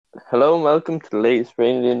Hello and welcome to the latest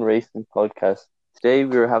Rainland Racing podcast. Today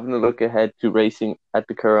we are having a look ahead to racing at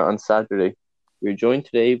the Curragh on Saturday. We are joined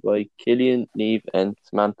today by Killian, Niamh and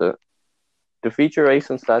Samantha. The feature race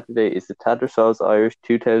on Saturday is the Tattersalls Irish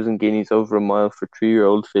 2000 Guineas over a mile for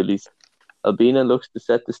 3-year-old fillies. Albina looks to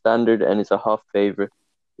set the standard and is a hot favourite.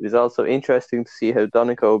 It is also interesting to see how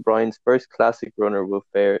Donncha O'Brien's first classic runner will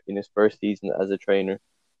fare in his first season as a trainer.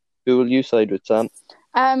 Who will you side with, Sam?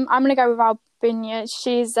 I'm going to go with Albina.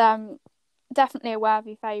 She's definitely a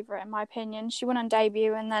worthy favourite in my opinion. She won on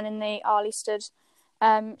debut and then in the Arley Stud.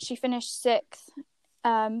 She finished sixth,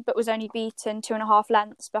 but was only beaten 2.5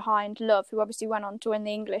 lengths behind Love, who obviously went on to win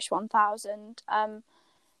the English 1000.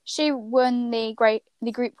 She won the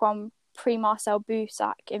Group 1 Prix Marcel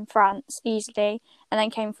Boussac in France easily, and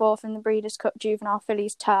then came fourth in the Breeders' Cup Juvenile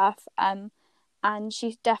Fillies Turf. And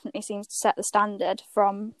she definitely seems to set the standard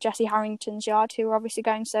from Jessie Harrington's yard, who are obviously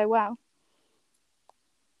going so well.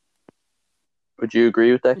 Would you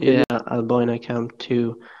agree with that, Killian? Yeah, Albina camp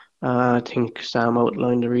too. I think Sam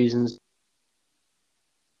outlined the reasons.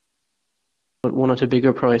 But one of the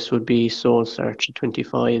bigger price would be Soul Search at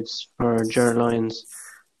 25s for Gerlines.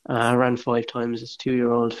 Ran 5 times as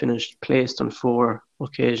 2-year-old, finished placed on 4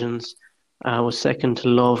 occasions. Was second to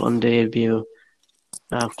Love on debut,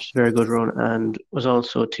 which is a very good run, and was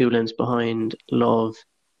also 2 lengths behind Love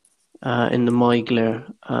in the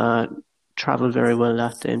Moigler. Travelled very well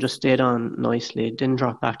that day and just stayed on nicely. Didn't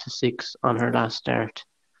drop back to 6 on her last start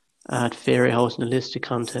at Fairy House in the listed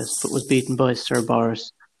contest, but was beaten by Sir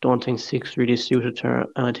Boris. Don't think 6 really suited her,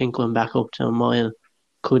 and I think going back up to a mile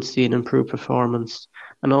could see an improved performance.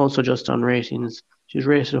 And also just on ratings, she's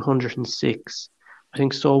rated 106. I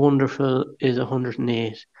think So Wonderful is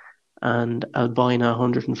 108 and Albina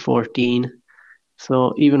 114.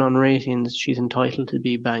 So even on ratings, she's entitled to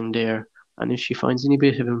be banged there. And if she finds any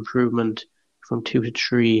bit of improvement from 2 to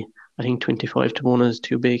 3, I think 25 to 1 is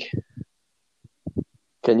too big.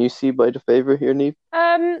 Can you see by the favourite here, Niamh?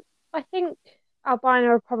 I think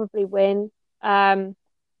Albina will probably win.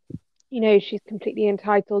 She's completely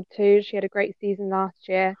entitled to. She had a great season last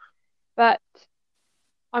year. But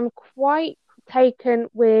I'm quite taken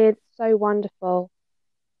with So Wonderful.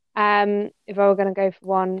 If I were going to go for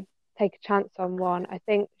one, take a chance on one. I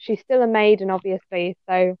think she's still a maiden, obviously,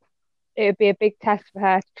 so it would be a big test for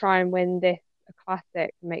her to try and win this a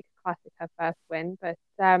classic and make a classic her first win. But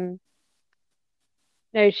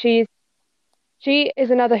no, she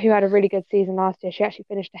is another who had a really good season last year. She actually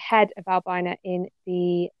finished ahead of Albina in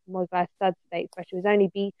the Moigler Stud Stakes, where she was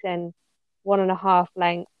only beaten 1.5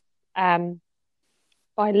 lengths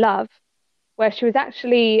by Love, where she was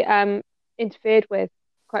actually interfered with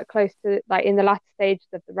quite close to, like, in the latter stages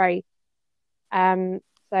of the race.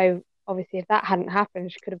 So obviously if that hadn't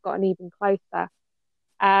happened, she could have gotten even closer.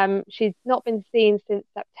 She's not been seen since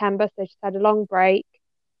September, so she's had a long break,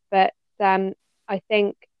 but I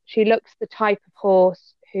think she looks the type of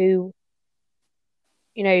horse who,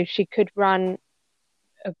 she could run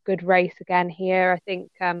a good race again here. I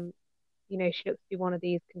think, she looks to be one of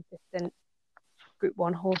these consistent Group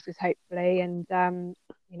 1 horses, hopefully, and,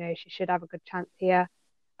 she should have a good chance here.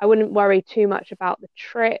 I wouldn't worry too much about the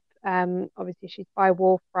trip. Obviously, she's by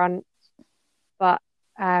Wallfront, but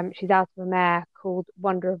she's out of a mare called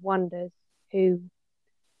Wonder of Wonders, who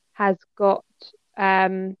has got...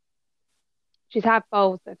 she's had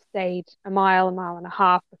foals that have stayed a mile and a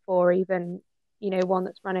half before even, one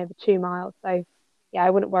that's run over 2 miles. So, yeah, I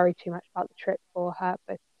wouldn't worry too much about the trip for her.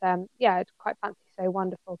 But, I'd quite fancy So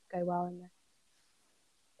Wonderful to go well in there.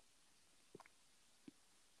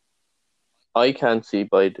 I can't see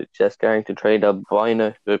by the Jess Carrington trade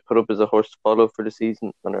Albina, who I put up as a horse to follow for the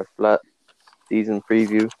season on her flat season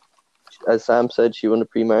preview. As Sam said, she won the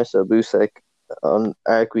Prix Marcel Boussac on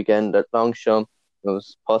Arc Weekend at Longchamp. It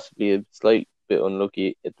was possibly a slight bit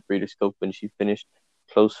unlucky at the Breeders' Cup when she finished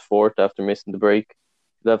close 4th after missing the break.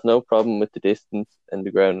 She'll have no problem with the distance and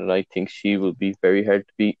the ground, and I think she will be very hard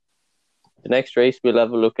to beat. The next race we'll have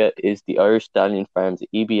a look at is the Irish Stallion Farms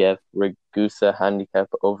EBF Ragusa Handicap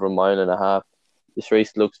over 1.5 miles. This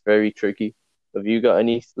race looks very tricky. Have you got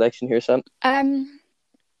any selection here, Sam?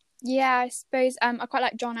 Yeah, I suppose I quite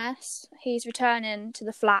like John S. He's returning to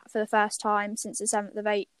the flat for the first time since the 7th of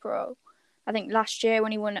April. I think last year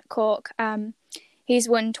when he won at Cork. He's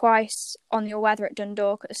won twice on the all-weather at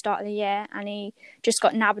Dundalk at the start of the year, and he just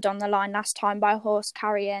got nabbed on the line last time by a horse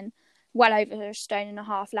carrying well over 1.5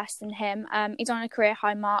 stones less than him. He's on a career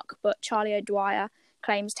high mark, but Charlie O'Dwyer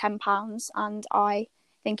claims £10, and I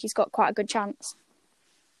think he's got quite a good chance.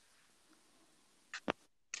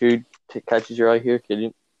 Who catches your eye here,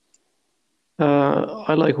 Killian?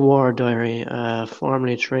 I like War Diary,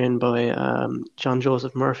 formerly trained by John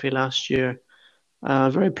Joseph Murphy last year.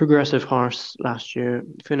 Very progressive horse last year.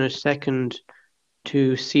 Finished second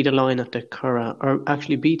to Seed a Line at the Curragh, or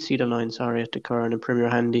actually beat Seed a Line, sorry, at the Curragh in a Premier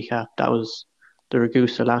Handicap. That was the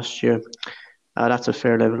Ragusa last year. That's a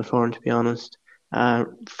fair level for him, to be honest.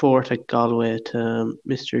 Fourth at Galway to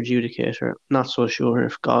Mr. Adjudicator. Not so sure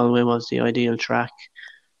if Galway was the ideal track,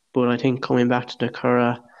 but I think coming back to the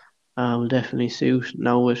Curragh will definitely suit.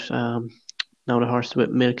 Now the horse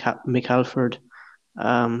with Mick Halford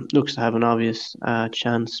looks to have an obvious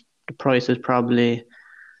chance. The price is probably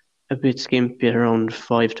a bit skimpy at around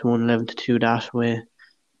 5 to 1, 11 to 2 that way.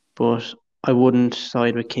 But I wouldn't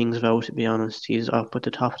side with King's Vow, to be honest. He's up at the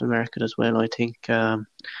top of the market as well. I think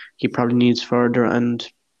he probably needs further, and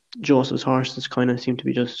Joseph's horses kind of seem to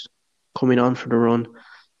be just coming on for the run.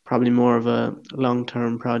 Probably more of a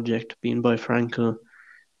long-term project being by Frankel.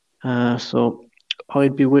 So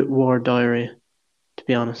I'd be with War Diary, to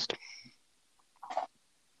be honest.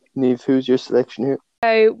 Niamh, who's your selection here?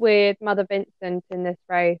 So with Mother Vincent in this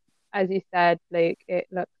race, as you said, Luke, it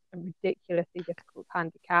looks a ridiculously difficult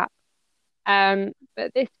handicap.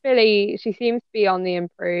 But this filly, she seems to be on the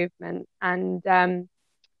improvement, and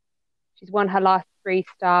she's won her last 3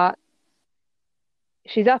 starts.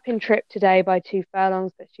 She's up in trip today by 2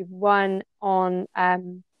 furlongs, but she won on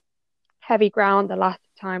heavy ground the last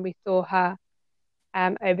time we saw her,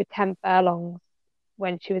 over 10 furlongs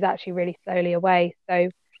when she was actually really slowly away. So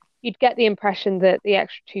you'd get the impression that the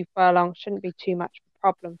extra 2 furlongs shouldn't be too much of a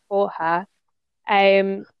problem for her.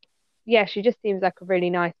 Yeah, she just seems like a really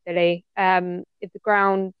nice filly. If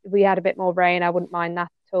we had a bit more rain, I wouldn't mind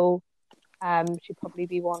that at all. She'd probably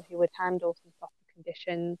be one who would handle some softer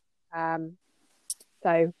conditions.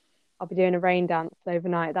 So I'll be doing a rain dance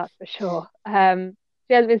overnight, that's for sure.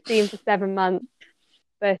 She hasn't been seen for 7 months,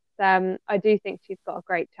 but I do think she's got a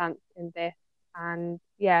great chance in this. And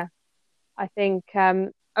yeah, I think I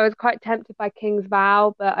was quite tempted by King's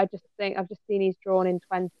Vow, but I just think I've just seen he's drawn in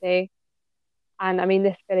 20. And I mean,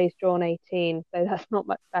 this filly's drawn 18, so that's not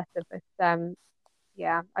much better. But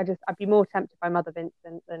yeah, I'd be more tempted by Mother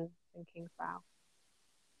Vincent than King's Vow.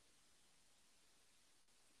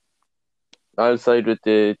 I'll side with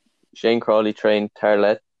the Shane Crawley trained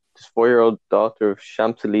Tarlet. This 4-year-old daughter of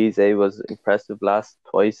Champs-Élysées was impressive last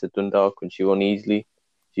twice at Dundalk when she won easily.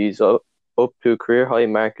 She's up to a career high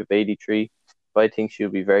mark of 83, but I think she'll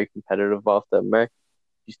be very competitive off that mark.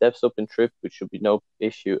 She steps up in trip, which should be no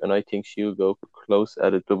issue, and I think she'll go close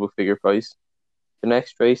at a double figure price. The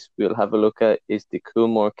next race we'll have a look at is the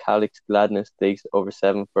Coolmore Calix Gladness Stakes over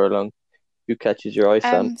 7 furlong. Who catches your eye,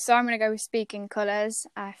 Sam? So I'm going to go with Speaking Colours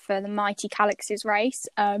for the Mighty Calix's race.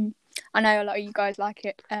 I know a lot of you guys like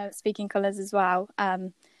it, Speaking Colours as well.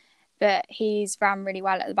 But he's ran really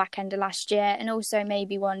well at the back end of last year, and also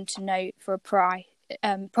maybe one to note for a price,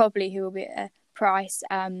 probably who will be at a price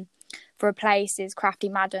for a place is Crafty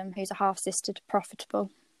Madam, who's a half sister to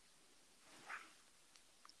Profitable.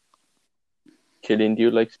 Killian, do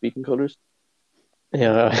you like Speaking Colours?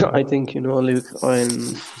 Yeah, I think, Luke,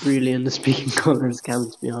 I'm really in the Speaking Colours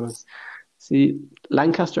camp, to be honest. See,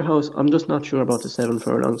 Lancaster House, I'm just not sure about the 7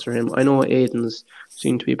 furlongs for him. I know Aiden's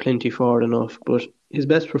seem to be plenty forward enough, but his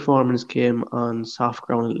best performance came on soft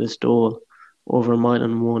ground at Listowel over 1.1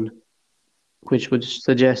 miles, which would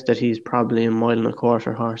suggest that he's probably 1.25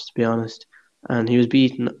 miles horse, to be honest. And he was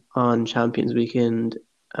beaten on Champions Weekend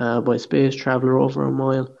by Space Traveller over 1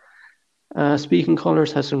 mile. Speaking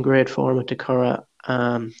Colours has some great form at the Curragh.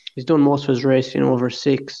 He's done most of his racing over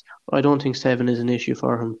 6, but I don't think 7 is an issue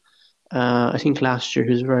for him. I think last year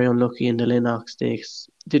he was very unlucky in the Lennox Stakes.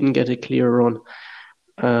 Didn't get a clear run.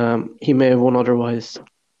 He may have won otherwise.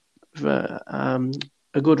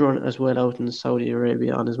 A good run as well out in Saudi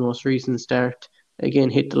Arabia on his most recent start. Again,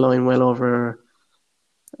 hit the line well over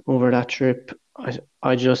that trip.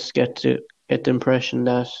 I just get the impression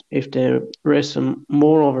that if they race him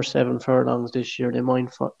more over 7 furlongs this year, they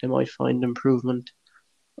might find improvement.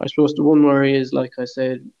 I suppose the one worry is, like I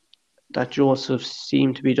said, that Joseph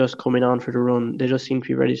seemed to be just coming on for the run. They just seem to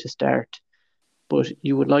be ready to start. But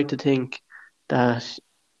you would like to think that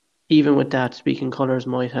even with that, Speaking Colours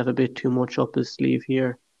might have a bit too much up his sleeve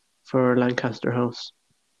here for Lancaster House.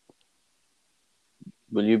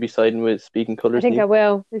 Will you be siding with Speaking Colours? I think I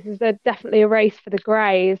will. This is definitely a race for the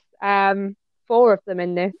Greys. 4 of them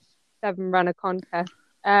in this 7-runner contest.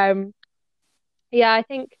 Yeah, I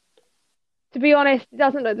think, to be honest, it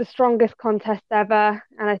doesn't look the strongest contest ever.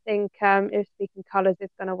 And I think if Speaking Colours is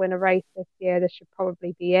going to win a race this year, this should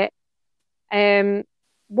probably be it.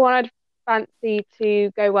 One I'd fancy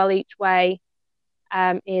to go well each way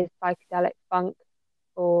is Psychedelic Funk.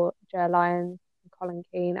 for Ger Lyons and Colin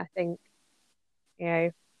Keane. I think,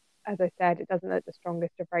 as I said, it doesn't look the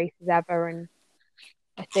strongest of races ever, and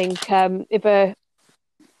I think I'm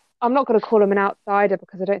not going to call him an outsider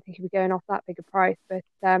because I don't think he'll be going off that big a price, but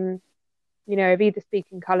if either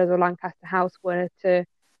Speaking Colours or Lancaster House were to,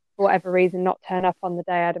 for whatever reason, not turn up on the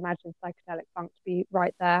day, I'd imagine Psychedelic Funk to be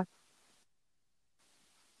right there.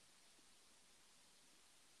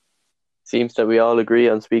 Seems that we all agree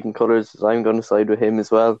on Speaking Colours, as I'm going to side with him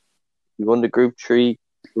as well. He won the Group 3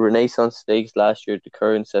 Renaissance Stakes last year at the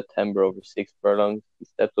Curragh in September over 6 furlongs. He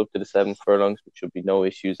stepped up to the 7 furlongs, which should be no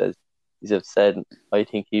issues, as you have said. I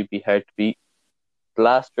think he'd be hard to beat. The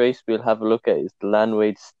last race we'll have a look at is the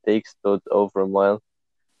Landwade Stakes Stud over a mile.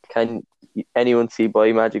 Can anyone see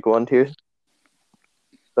by Magic Wand here?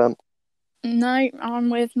 Sam? No, I'm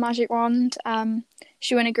with Magic Wand.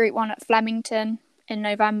 She won a Group 1 at Flemington in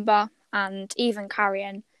November, and even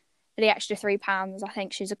carrying the extra £3, I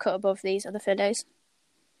think she's a cut above these other fillies.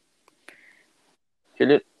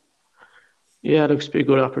 Killian? Yeah, it looks to be a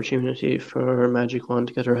good opportunity for Magic Wand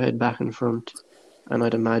to get her head back in front. And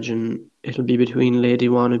I'd imagine it'll be between Lady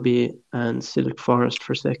Wannabe and Silk Forest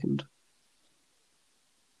for second.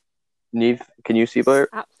 Niamh, can you see by her?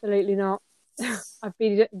 Absolutely not. I'd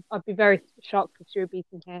be very shocked if she were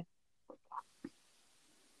beaten here.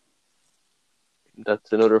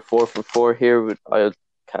 That's another 4 for 4 here. I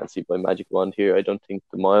can't see by Magic Wand here. I don't think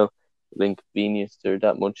the mile will inconvenience her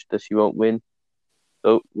that much that she won't win.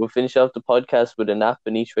 So we'll finish off the podcast with a nap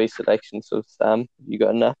in each race selection. So Sam, you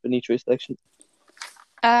got a nap in each race selection?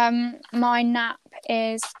 My nap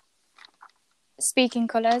is Speaking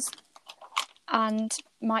Colours, and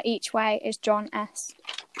my each way is John S.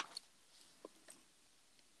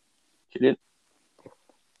 Killian?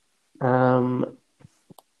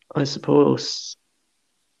 I suppose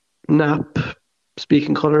nap,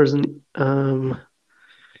 Speaking Colours, and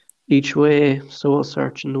each way, Soul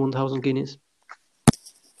Search and the 1,000 Guineas.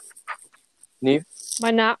 Niamh?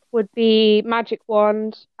 My nap would be Magic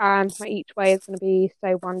Wand, and my each way is going to be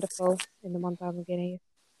So Wonderful in the 1,000 Guineas.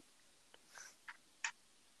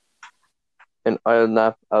 And I'll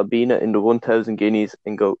nap Albina in the 1,000 Guineas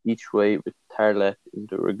and go each way with Tarlet in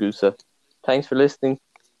the Ragusa. Thanks for listening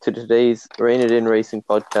to today's Rein It In Racing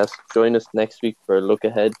podcast. Join us next week for a look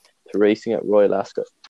ahead to racing at Royal Ascot.